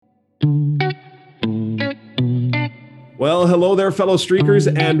Well, hello there, fellow streakers,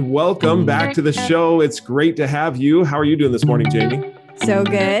 and welcome back to the show. It's great to have you. How are you doing this morning, Jamie? So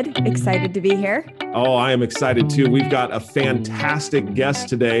good. Excited to be here. Oh, I am excited too. We've got a fantastic guest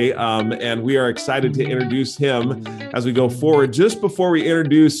today, and we are excited to introduce him as we go forward. Just before we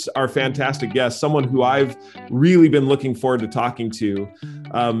introduce our fantastic guest, someone who I've really been looking forward to talking to,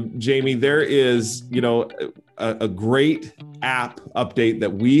 Jamie, there is, a great app update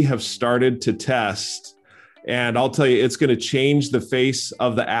that we have started to test. And I'll tell you, it's going to change the face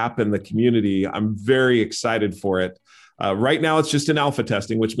of the app and the community. I'm very excited for it. Right now, it's just in alpha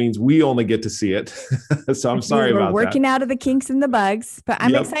testing, which means we only get to see it. So I'm sorry about that. We're working out of the kinks and the bugs, but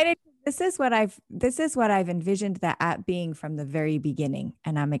I'm excited. This is what I've envisioned the app being from the very beginning.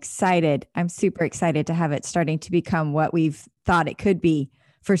 And I'm excited. I'm super excited to have it starting to become what we've thought it could be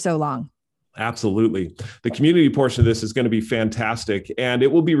for so long. Absolutely. The community portion of this is going to be fantastic, and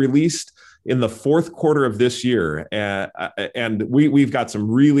it will be released in the fourth quarter of this year. And we've got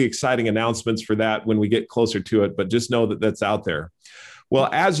some really exciting announcements for that when we get closer to it, but just know that that's out there. Well,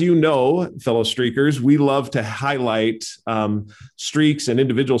 as you know, fellow streakers, we love to highlight streaks and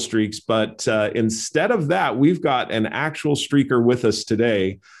individual streaks, but instead of that, we've got an actual streaker with us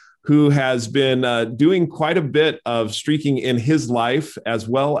today who has been doing quite a bit of streaking in his life, as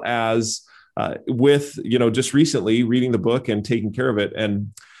well as with, just recently reading the book and taking care of it.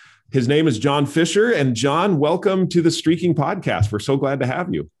 And his name is John Fisher. And John, welcome to the Streaking Podcast. We're so glad to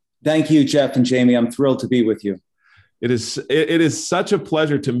have you. Thank you, Jeff and Jamie. I'm thrilled to be with you. It is such a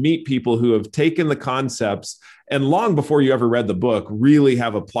pleasure to meet people who have taken the concepts and long before you ever read the book, really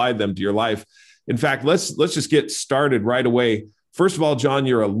have applied them to your life. In fact, let's just get started right away. First of all, John,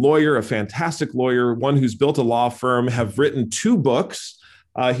 you're a lawyer, a fantastic lawyer, one who's built a law firm, have written 2 books.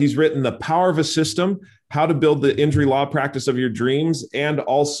 He's written The Power of a System, How to Build the Injury Law Practice of Your Dreams, and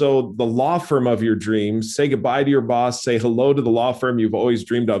also The Law Firm of Your Dreams. Say goodbye to your boss, say hello to the law firm you've always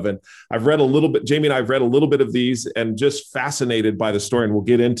dreamed of. And I've read a little bit, Jamie and I have read a little bit of these and just fascinated by the story, and we'll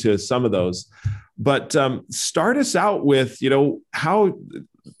get into some of those. But start us out with, how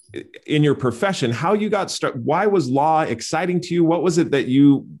in your profession, how you got started. Why was law exciting to you? What was it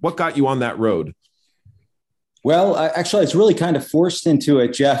what got you on that road? Well, actually, I was really kind of forced into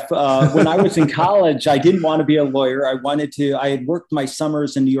it, Jeff. When I was in college, I didn't want to be a lawyer. I had worked my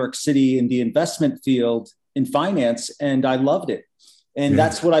summers in New York City in the investment field in finance, and I loved it. And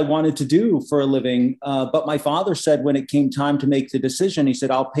that's what I wanted to do for a living. But my father said when it came time to make the decision, he said,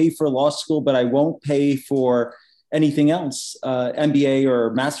 I'll pay for law school, but I won't pay for anything else, MBA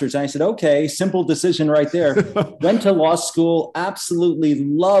or master's. And I said, okay, simple decision right there. Went to law school, absolutely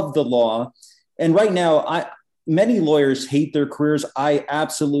loved the law. And right now, many lawyers hate their careers. I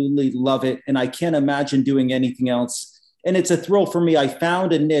absolutely love it. And I can't imagine doing anything else. And it's a thrill for me. I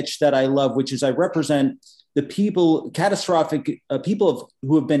found a niche that I love, which is I represent the people, people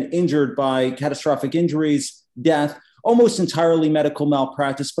who have been injured by catastrophic injuries, death, almost entirely medical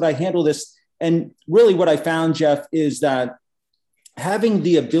malpractice. But I handle this. And really what I found, Jeff, is that having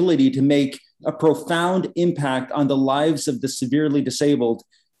the ability to make a profound impact on the lives of the severely disabled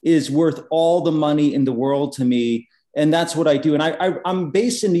is worth all the money in the world to me. And that's what I do. And I'm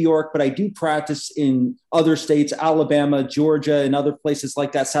based in New York, but I do practice in other states, Alabama, Georgia, and other places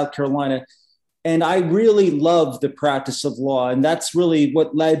like that, South Carolina. And I really love the practice of law. And that's really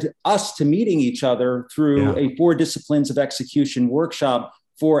what led us to meeting each other through a 4 disciplines of execution workshop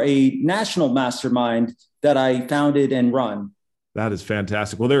for a national mastermind that I founded and run. That is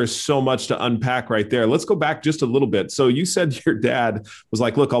fantastic. Well, there is so much to unpack right there. Let's go back just a little bit. So you said your dad was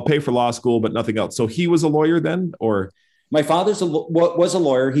like, look, I'll pay for law school, but nothing else. So he was a lawyer then, or? My father was a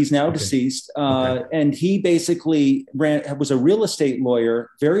lawyer. He's now deceased. And he basically was a real estate lawyer,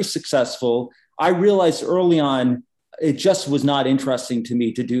 very successful. I realized early on, it just was not interesting to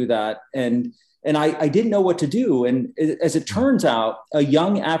me to do that. And I didn't know what to do. And as it turns out, a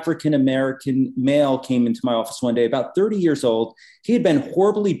young African-American male came into my office one day, about 30 years old. He had been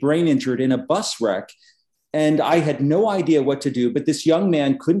horribly brain injured in a bus wreck. And I had no idea what to do. But this young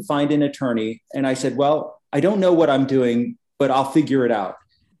man couldn't find an attorney. And I said, well, I don't know what I'm doing, but I'll figure it out.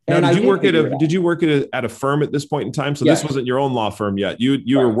 Now, did you work at a firm at this point in time? So This wasn't your own law firm yet.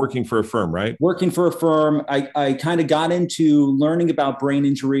 You were working for a firm, right? Working for a firm. I kind of got into learning about brain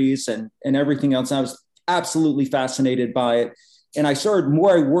injuries and everything else. And I was absolutely fascinated by it. And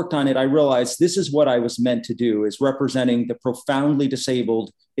more I worked on it, I realized this is what I was meant to do, is representing the profoundly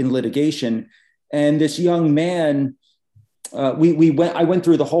disabled in litigation. And this young man, I went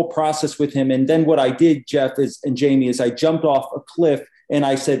through the whole process with him. And then what I did, Jeff and Jamie, is I jumped off a cliff and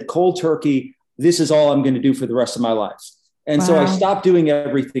I said, cold turkey, this is all I'm going to do for the rest of my life. And so I stopped doing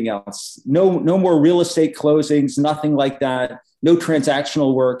everything else. No more real estate closings, nothing like that. No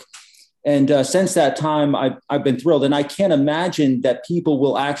transactional work. And since that time, I've been thrilled. And I can't imagine that people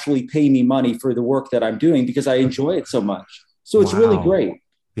will actually pay me money for the work that I'm doing because I enjoy it so much. So it's really great.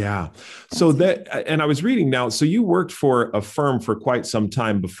 Yeah. So and I was reading now, so you worked for a firm for quite some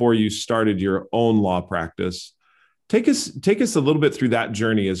time before you started your own law practice. Take us a little bit through that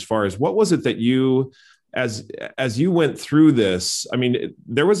journey as far as what was it that you, as you went through this, I mean,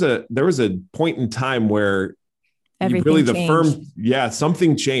 there was a point in time where everything the changed. firm,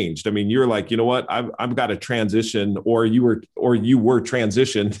 something changed. I mean, you're like, you know what, I've got to transition, or you were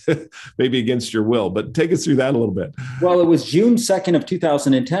transitioned maybe against your will, but take us through that a little bit. Well, it was June 2nd of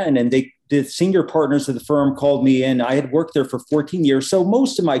 2010, and the senior partners of the firm called me in. I had worked there for 14 years. So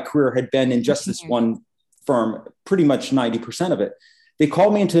most of my career had been in just this one firm, pretty much 90% of it. They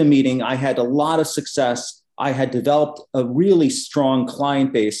called me into a meeting. I had a lot of success. I had developed a really strong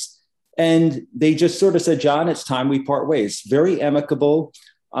client base. And they just sort of said, John, it's time we part ways. Very amicable.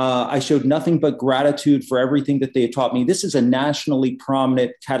 I showed nothing but gratitude for everything that they had taught me. This is a nationally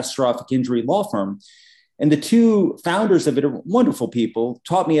prominent catastrophic injury law firm. And the two founders of it are wonderful people,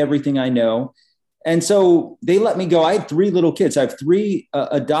 taught me everything I know. And so they let me go. I had 3 little kids. I have 3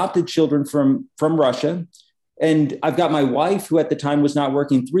 adopted children from Russia. And I've got my wife, who at the time was not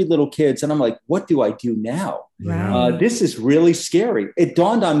working, 3 little kids. And I'm like, what do I do now? Right. This is really scary. It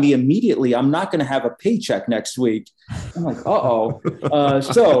dawned on me immediately, I'm not going to have a paycheck next week. I'm like,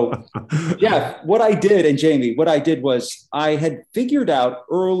 so Jeff, what I did, and Jamie, what I did was I had figured out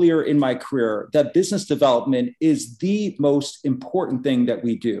earlier in my career that business development is the most important thing that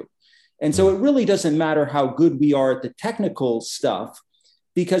we do. And so it really doesn't matter how good we are at the technical stuff,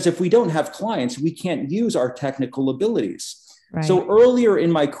 because if we don't have clients, we can't use our technical abilities. Right. So earlier in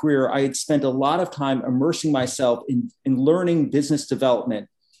my career, I had spent a lot of time immersing myself in learning business development.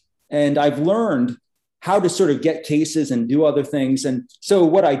 And I've learned how to sort of get cases and do other things. And so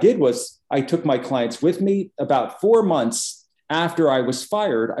what I did was I took my clients with me. About 4 months after I was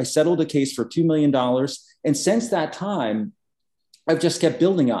fired, I settled a case for $2 million. And since that time, I've just kept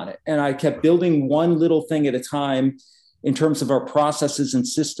building on it. And I kept building one little thing at a time in terms of our processes and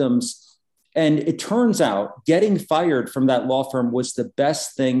systems. And it turns out getting fired from that law firm was the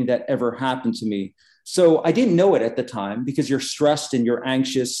best thing that ever happened to me. So I didn't know it at the time because you're stressed and you're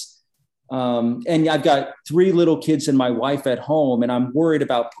anxious. And I've got 3 little kids and my wife at home, and I'm worried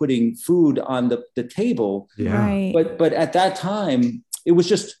about putting food on the table. Yeah. Right. But at that time, it was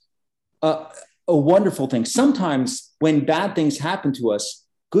just a wonderful thing. Sometimes when bad things happen to us,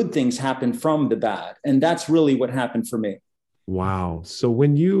 good things happen from the bad. And that's really what happened for me. Wow. So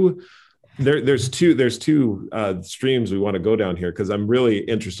when you, there's two streams we want to go down here, because I'm really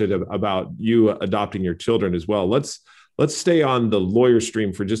interested about you adopting your children as well. Let's stay on the lawyer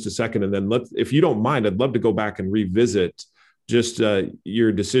stream for just a second. And then if you don't mind, I'd love to go back and revisit just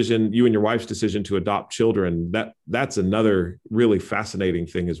your decision, you and your wife's decision to adopt children. That's another really fascinating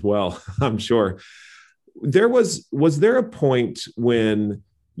thing as well, I'm sure. Was there a point when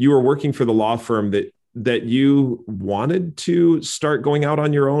you were working for the law firm that you wanted to start going out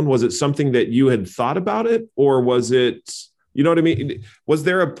on your own? Was it something that you had thought about it, or was it, you know what I mean? Was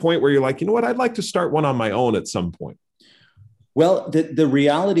there a point where you're like, you know what, I'd like to start one on my own at some point? Well, the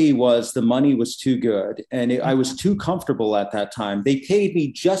reality was the money was too good, and I was too comfortable at that time. They paid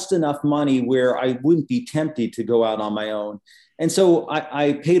me just enough money where I wouldn't be tempted to go out on my own. And so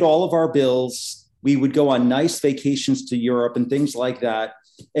I paid all of our bills. We would go on nice vacations to Europe and things like that.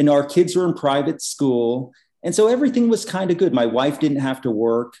 And our kids were in private school. And so everything was kind of good. My wife didn't have to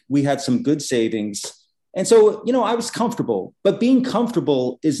work. We had some good savings. And so, I was comfortable. But being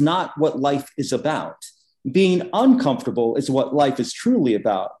comfortable is not what life is about. Being uncomfortable is what life is truly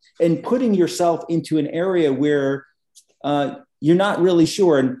about. And putting yourself into an area where you're not really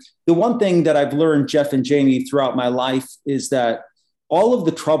sure. And the one thing that I've learned, Jeff and Jamie, throughout my life is that all of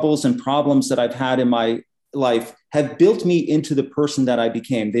the troubles and problems that I've had in my life have built me into the person that I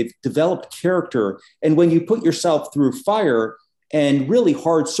became. They've developed character. And when you put yourself through fire and really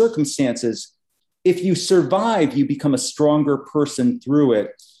hard circumstances, if you survive, you become a stronger person through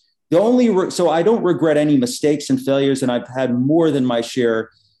it. So I don't regret any mistakes and failures, and I've had more than my share.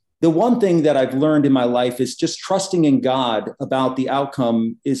 The one thing that I've learned in my life is just trusting in God about the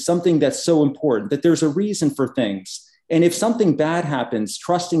outcome is something that's so important, that there's a reason for things. And if something bad happens,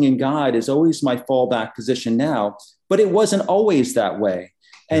 trusting in God is always my fallback position now, but it wasn't always that way.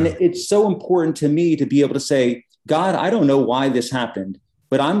 And it's so important to me to be able to say, God, I don't know why this happened,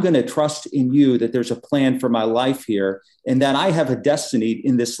 but I'm going to trust in you that there's a plan for my life here and that I have a destiny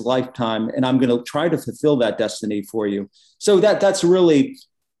in this lifetime, and I'm going to try to fulfill that destiny for you. So that's really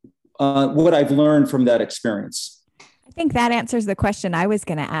what I've learned from that experience. I think that answers the question I was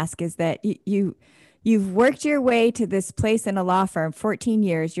going to ask, is that you've worked your way to this place in a law firm, 14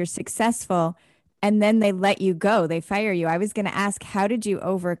 years, you're successful, and then they let you go. They fire you. I was going to ask, how did you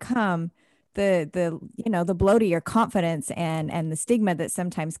overcome the blow to your confidence and the stigma that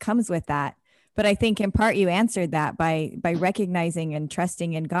sometimes comes with that? But I think in part you answered that by recognizing and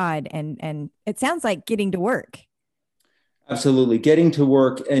trusting in God, and it sounds like getting to work. Absolutely, getting to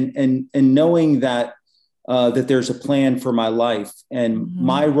work and knowing that that there's a plan for my life, and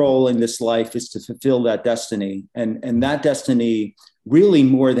my role in this life is to fulfill that destiny, and that destiny really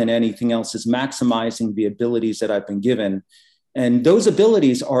more than anything else is maximizing the abilities that I've been given, and those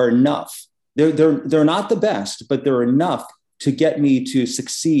abilities are enough. They're not the best, but they're enough to get me to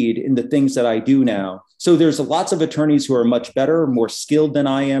succeed in the things that I do now. So there's lots of attorneys who are much better, more skilled than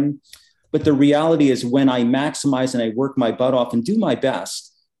I am. But the reality is, when I maximize and I work my butt off and do my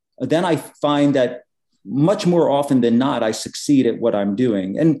best, then I find that much more often than not, I succeed at what I'm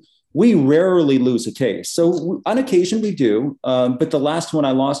doing. And we rarely lose a case. So on occasion we do, but the last one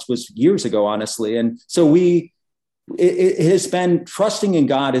I lost was years ago, honestly. And so it has been, trusting in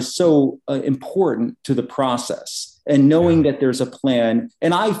God is so important to the process, and knowing that there's a plan.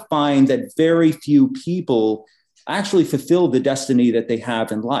 And I find that very few people actually fulfill the destiny that they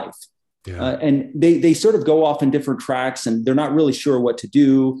have in life. Yeah. And they sort of go off in different tracks, and they're not really sure what to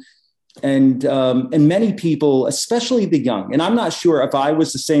do. And many people, especially the young, and I'm not sure if I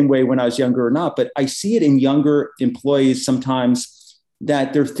was the same way when I was younger or not, but I see it in younger employees sometimes,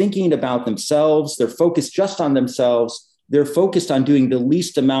 that they're thinking about themselves. They're focused just on themselves. They're focused on doing the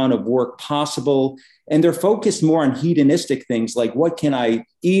least amount of work possible. And they're focused more on hedonistic things like, what can I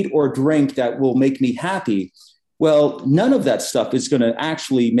eat or drink that will make me happy? Well, none of that stuff is going to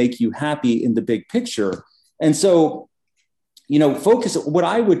actually make you happy in the big picture. And so, focus. What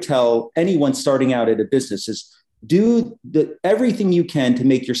I would tell anyone starting out at a business is, do everything you can to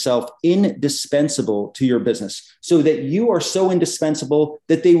make yourself indispensable to your business, so that you are so indispensable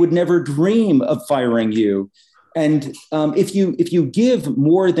that they would never dream of firing you. And if you give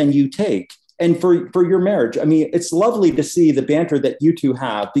more than you take, and for your marriage, I mean, it's lovely to see the banter that you two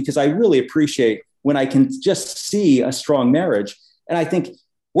have, because I really appreciate when I can just see a strong marriage. And I think,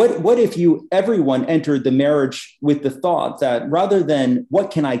 what if everyone entered the marriage with the thought that, rather than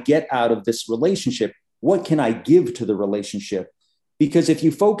what can I get out of this relationship, what can I give to the relationship? Because if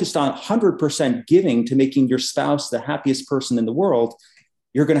you focused on 100% giving to making your spouse the happiest person in the world,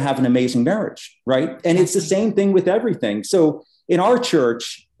 you're going to have an amazing marriage, right? And it's the same thing with everything. So in our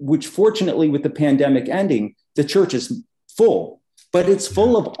church, which fortunately with the pandemic ending, the church is full, but it's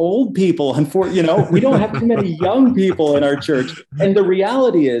full of old people. And we don't have too many young people in our church. And the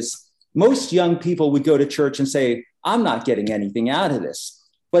reality is, most young people would go to church and say, I'm not getting anything out of this.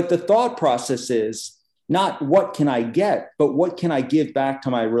 But the thought process is not what can I get, but what can I give back to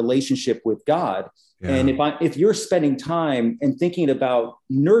my relationship with God? Yeah. And if you're spending time and thinking about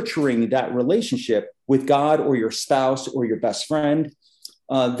nurturing that relationship with God or your spouse or your best friend,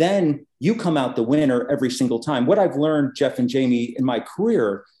 then you come out the winner every single time. What I've learned, Jeff and Jamie, in my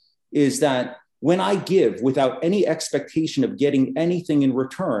career is that when I give without any expectation of getting anything in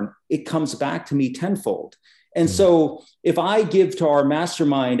return, it comes back to me tenfold. And so if I give to our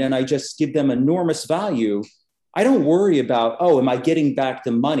mastermind and I just give them enormous value, I don't worry about, am I getting back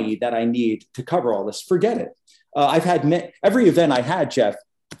the money that I need to cover all this? Forget it. I've had every event I had, Jeff,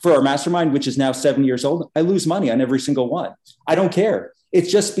 for our mastermind, which is now 7 years old, I lose money on every single one. I don't care. It's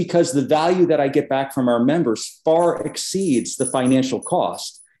just because the value that I get back from our members far exceeds the financial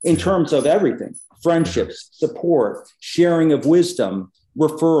cost in terms of everything: friendships, support, sharing of wisdom,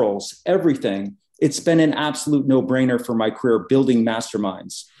 referrals, everything. It's been an absolute no-brainer for my career building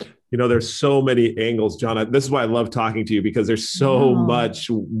masterminds. There's so many angles, John. This is why I love talking to you, because there's so much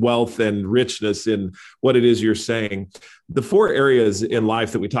wealth and richness in what it is you're saying. The 4 areas in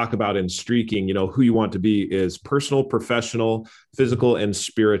life that we talk about in Streaking, who you want to be, is personal, professional, physical, and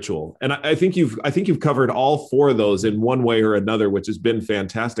spiritual. And I think you've covered all 4 of those in one way or another, which has been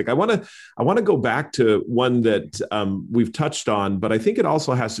fantastic. I want to go back to one that we've touched on, but I think it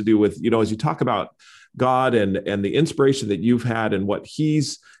also has to do with, as you talk about God and the inspiration that you've had and what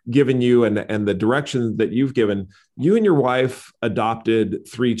he's given you and the direction that you've given. You and your wife adopted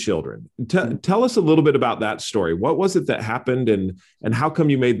 3 children. Tell us a little bit about that story. What was it that happened, and how come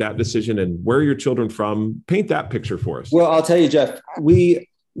you made that decision, and where are your children from? Paint that picture for us. Well, I'll tell you, Jeff, we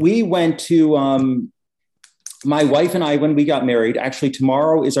went to my wife and I, when we got married, actually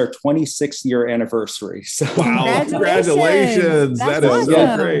tomorrow is our 26th year anniversary. So wow, congratulations. That is awesome.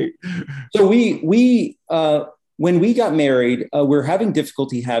 So great. So when we got married, we're having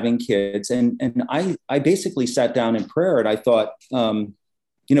difficulty having kids. And I basically sat down in prayer and I thought,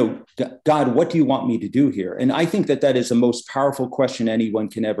 God, what do you want me to do here? And I think that is the most powerful question anyone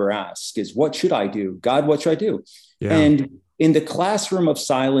can ever ask is, what should I do? God, what should I do? Yeah. And in the classroom of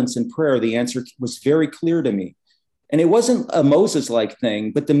silence and prayer, the answer was very clear to me. And it wasn't a Moses-like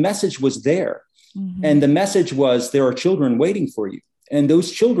thing, but the message was there. Mm-hmm. And the message was, there are children waiting for you. And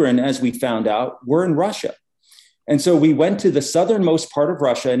those children, as we found out, were in Russia. And so we went to the southernmost part of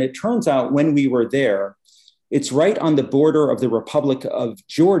Russia. And it turns out when we were there, it's right on the border of the Republic of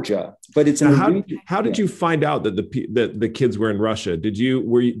Georgia, but it's in how did you find out that the kids were in Russia? Did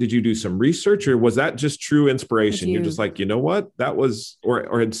you do some research, or was that just true inspiration? You're just like, you know what, that was,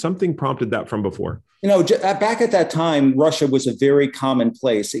 or had something prompted that from before? Back at that time, Russia was a very common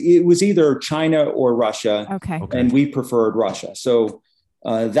place. It was either China or Russia, and we preferred Russia. So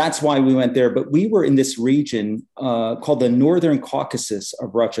that's why we went there. But we were in this region called the Northern Caucasus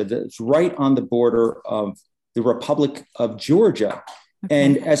of Russia. That's right on the border of the Republic of Georgia. Okay.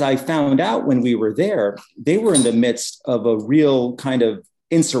 And as I found out when we were there, they were in the midst of a real kind of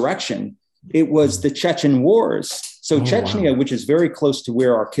insurrection. It was the Chechen Wars. So Chechnya, which is very close to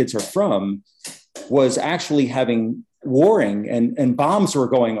where our kids are from, was actually having warring and bombs were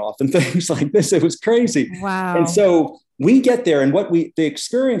going off and things like this. It was crazy. Wow. And so we get there, and the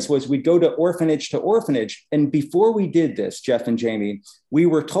experience was we'd go to orphanage. And before we did this, Jeff and Jamie, we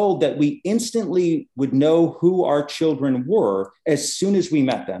were told that we instantly would know who our children were as soon as we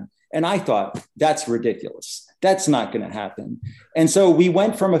met them. And I thought, that's ridiculous. That's not going to happen. And so we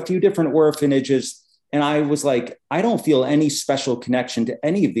went from a few different orphanages, and I was like, I don't feel any special connection to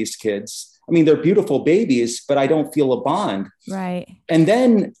any of these kids. I mean, they're beautiful babies, but I don't feel a bond. Right. And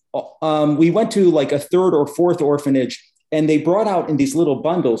then we went to like a third or fourth orphanage, and they brought out in these little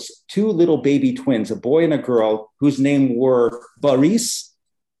bundles 2 little baby twins, a boy and a girl, whose name were Boris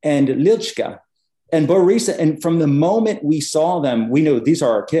and Lilchka. And Boris, and from the moment we saw them, we knew these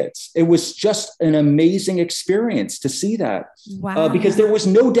are our kids. It was just an amazing experience to see that. Wow. Because there was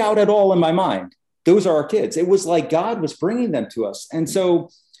no doubt at all in my mind. Those are our kids. It was like God was bringing them to us. And so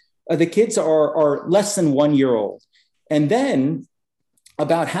the kids are less than 1 year old. And then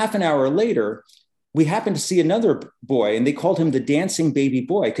about half an hour later, we happened to see another boy, and they called him the dancing baby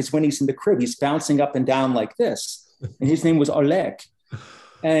boy, because when he's in the crib, he's bouncing up and down like this. And his name was Oleg.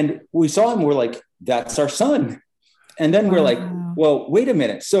 And we saw him, we're like, that's our son. And then we're like, well, wait a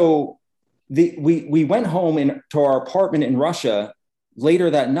minute. So we went home to our apartment in Russia later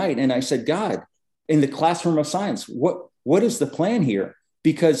that night. And I said, God, in the classroom of science, what is the plan here?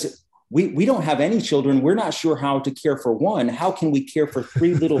 Because we don't have any children. We're not sure how to care for one. How can we care for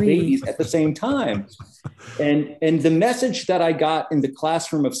 3 little babies at the same time? And the message that I got in the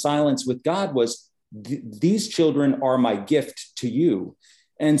classroom of silence with God was, these children are my gift to you.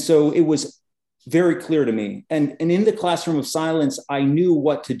 And so it was very clear to me. And in the classroom of silence, I knew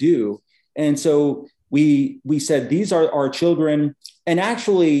what to do. And so we said, these are our children. And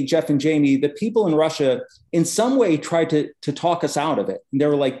actually, Jeff and Jamie, the people in Russia in some way tried to talk us out of it. And they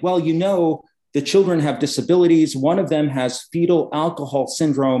were like, well, the children have disabilities. One of them has fetal alcohol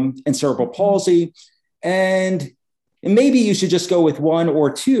syndrome and cerebral palsy. And maybe you should just go with 1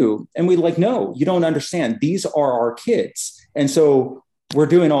 or 2. And we're like, no, you don't understand. These are our kids. And so we're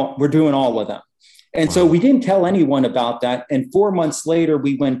doing all of them. And so we didn't tell anyone about that. And 4 months later,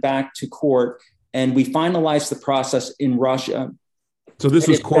 we went back to court and we finalized the process in Russia. So this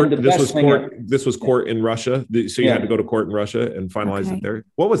was court. This was court in Russia. So you had to go to court in Russia and finalize it there.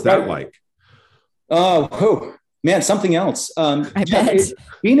 What was that like? Oh man, something else. I bet.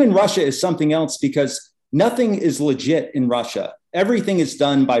 Being in Russia is something else because nothing is legit in Russia. Everything is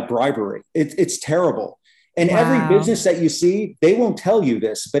done by bribery. It's terrible. And every business that you see, they won't tell you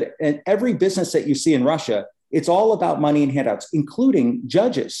this, but every business that you see in Russia, it's all about money and handouts, including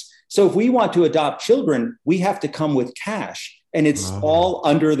judges. So if we want to adopt children, we have to come with cash. And it's all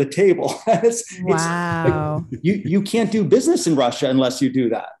under the table. Wow. You can't do business in Russia unless you do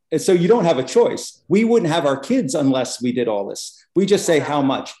that. And so you don't have a choice. We wouldn't have our kids unless we did all this. We just say how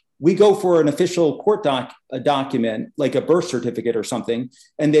much. We go for an official court document, like a birth certificate or something,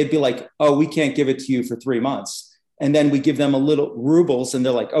 and they'd be like, oh, we can't give it to you for 3 months. And then we give them a little rubles and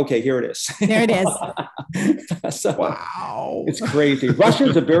they're like, okay, here it is. There it is. So, wow. It's crazy. Russia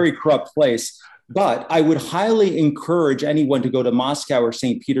is a very corrupt place. But I would highly encourage anyone to go to Moscow or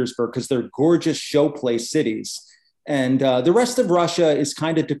St. Petersburg because they're gorgeous showplace cities. And the rest of Russia is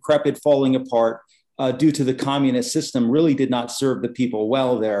kind of decrepit, falling apart. due to the communist system, really did not serve the people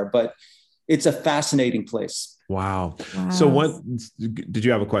well there. But it's a fascinating place. Wow. So did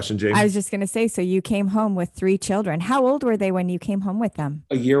you have a question, Jamie? I was just going to say, so you came home with 3 children. How old were they when you came home with them?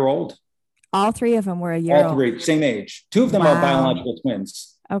 A year old. All 3 of them were a year old? All 3, same age. 2 of them are biological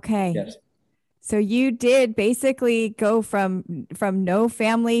twins. Okay. Yes. So you did basically go from no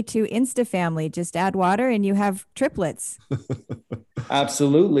family to Insta family. Just add water and you have triplets.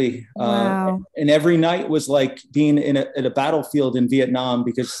 Absolutely. Wow. And every night was like being at a battlefield in Vietnam,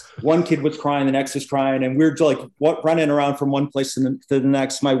 because one kid was crying, the next was crying, and we're like running around from one place to the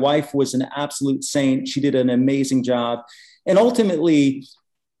next. My wife was an absolute saint. She did an amazing job. And ultimately,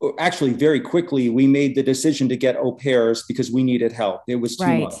 actually very quickly, we made the decision to get au pairs because we needed help. It was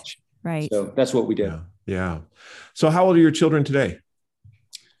too much. Right. So that's what we did. Yeah. So how old are your children today?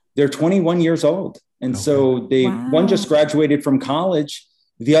 They're 21 years old. And so one just graduated from college.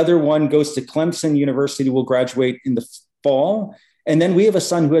 The other one goes to Clemson University, will graduate in the fall. And then we have a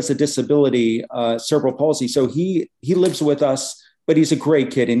son who has a disability, cerebral palsy. So he lives with us, but he's a great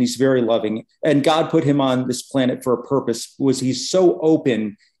kid and he's very loving. And God put him on this planet for a purpose, was he's so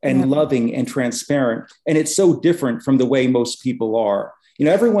open and loving and transparent. And it's so different from the way most people are. You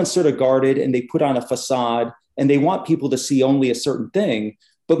know, everyone's sort of guarded and they put on a facade and they want people to see only a certain thing.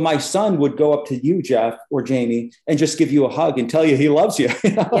 But my son would go up to you, Jeff or Jamie, and just give you a hug and tell you he loves you.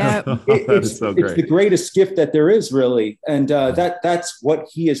 Yeah. It's the greatest gift that there is, really. And that's what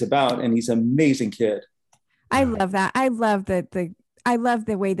he is about. And he's an amazing kid. I love that. I love I love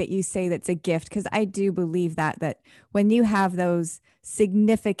the way that you say that's a gift, because I do believe that when you have those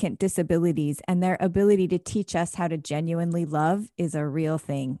significant disabilities and their ability to teach us how to genuinely love is a real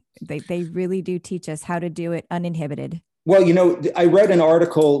thing. They really do teach us how to do it uninhibited. Well, you know, I read an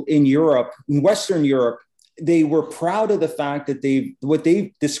article in Europe, in Western Europe. They were proud of the fact that what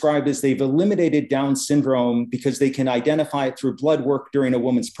they've described as they've eliminated Down syndrome because they can identify it through blood work during a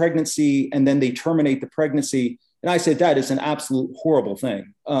woman's pregnancy, and then they terminate the pregnancy. And I said, that is an absolute horrible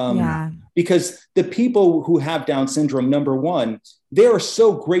thing. Because the people who have Down syndrome, number one, they are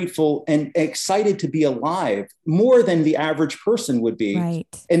so grateful and excited to be alive more than the average person would be. Right.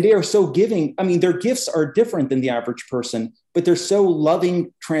 And they are so giving. I mean, their gifts are different than the average person, but they're so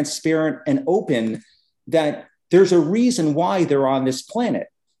loving, transparent, and open that there's a reason why they're on this planet.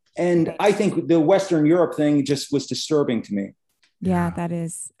 And I think the Western Europe thing just was disturbing to me. Yeah, that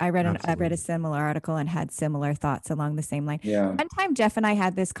is. I read a similar article and had similar thoughts along the same line. Yeah. One time, Jeff and I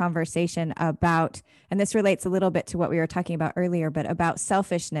had this conversation about, and this relates a little bit to what we were talking about earlier, but about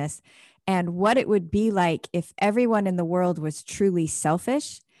selfishness and what it would be like if everyone in the world was truly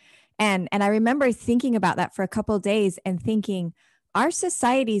selfish. And I remember thinking about that for a couple of days and thinking our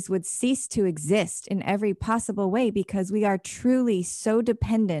societies would cease to exist in every possible way because we are truly so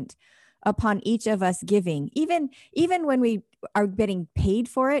dependent upon each of us giving. Even when we are getting paid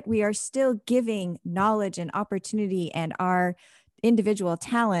for it, we are still giving knowledge and opportunity and our individual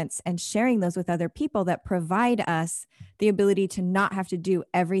talents and sharing those with other people that provide us the ability to not have to do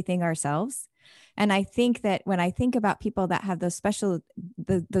everything ourselves. And I think that when I think about people that have those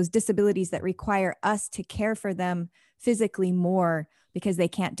those disabilities that require us to care for them physically more because they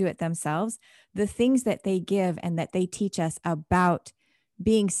can't do it themselves, the things that they give and that they teach us about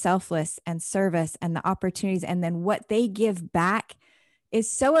being selfless and service and the opportunities, and then what they give back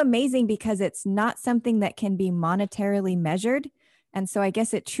is so amazing because it's not something that can be monetarily measured. And so I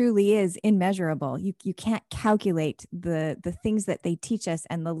guess it truly is immeasurable. You can't calculate the things that they teach us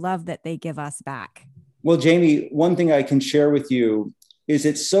and the love that they give us back. Well, Jamie, one thing I can share with you is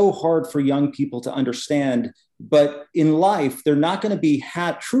it's so hard for young people to understand, but in life, they're not going to be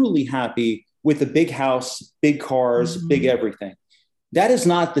truly happy with a big house, big cars, big everything. That is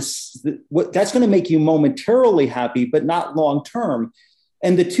not what that's going to make you momentarily happy, but not long term.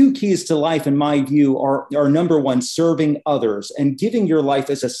 And the two keys to life, in my view, are number one, serving others and giving your life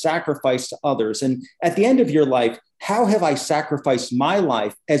as a sacrifice to others. And at the end of your life, how have I sacrificed my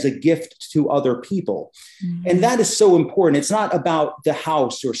life as a gift to other people? Mm-hmm. And that is so important. It's not about the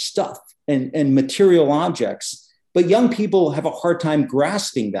house or stuff and material objects, but young people have a hard time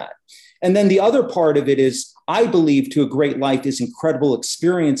grasping that. And then the other part of it is, I believe, to a great life is incredible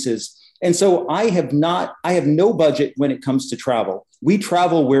experiences. And so I have no budget when it comes to travel. We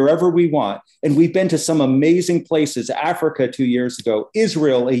travel wherever we want. And we've been to some amazing places, Africa 2 years ago,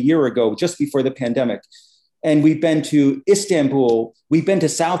 Israel a year ago, just before the pandemic. And we've been to Istanbul. We've been to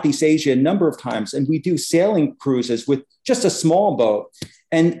Southeast Asia a number of times. And we do sailing cruises with just a small boat.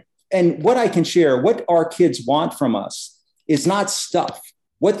 And what I can share, what our kids want from us is not stuff.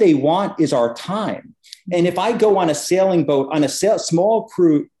 What they want is our time. And if I go on a sailing boat, on a small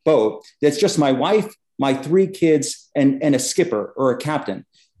crew boat, that's just my wife, my 3 kids, and a skipper or a captain,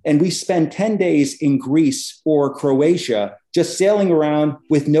 and we spend 10 days in Greece or Croatia, just sailing around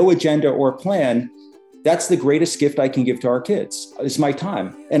with no agenda or plan, that's the greatest gift I can give to our kids. It's my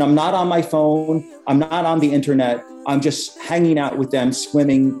time. And I'm not on my phone. I'm not on the internet. I'm just hanging out with them,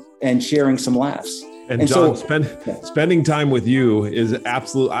 swimming and sharing some laughs. And John, spending time with you is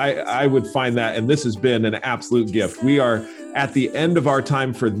absolute. I would find that, and this has been an absolute gift. We are at the end of our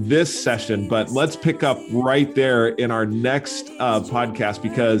time for this session, but let's pick up right there in our next podcast,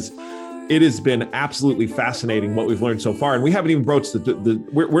 because it has been absolutely fascinating what we've learned so far, and we haven't even broached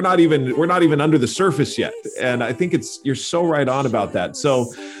we're not even under the surface yet. And I think you're so right on about that. So,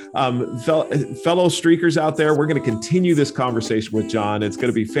 fellow streakers out there, we're going to continue this conversation with John. It's going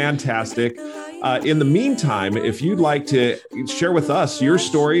to be fantastic. In the meantime, if you'd like to share with us your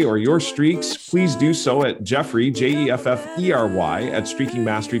story or your streaks, please do so at Jeffrey, Jeffrey, at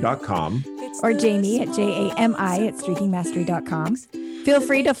streakingmastery.com. Or Jamie at JAMI at streakingmastery.com. Feel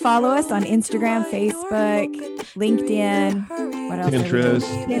free to follow us on Instagram, Facebook, LinkedIn, what else?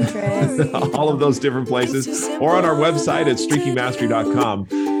 Pinterest, all of those different places, or on our website at streakingmastery.com.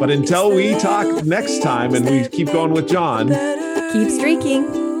 But until we talk next time and we keep going with John, keep streaking.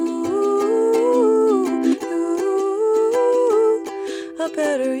 A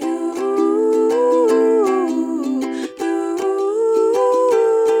better you.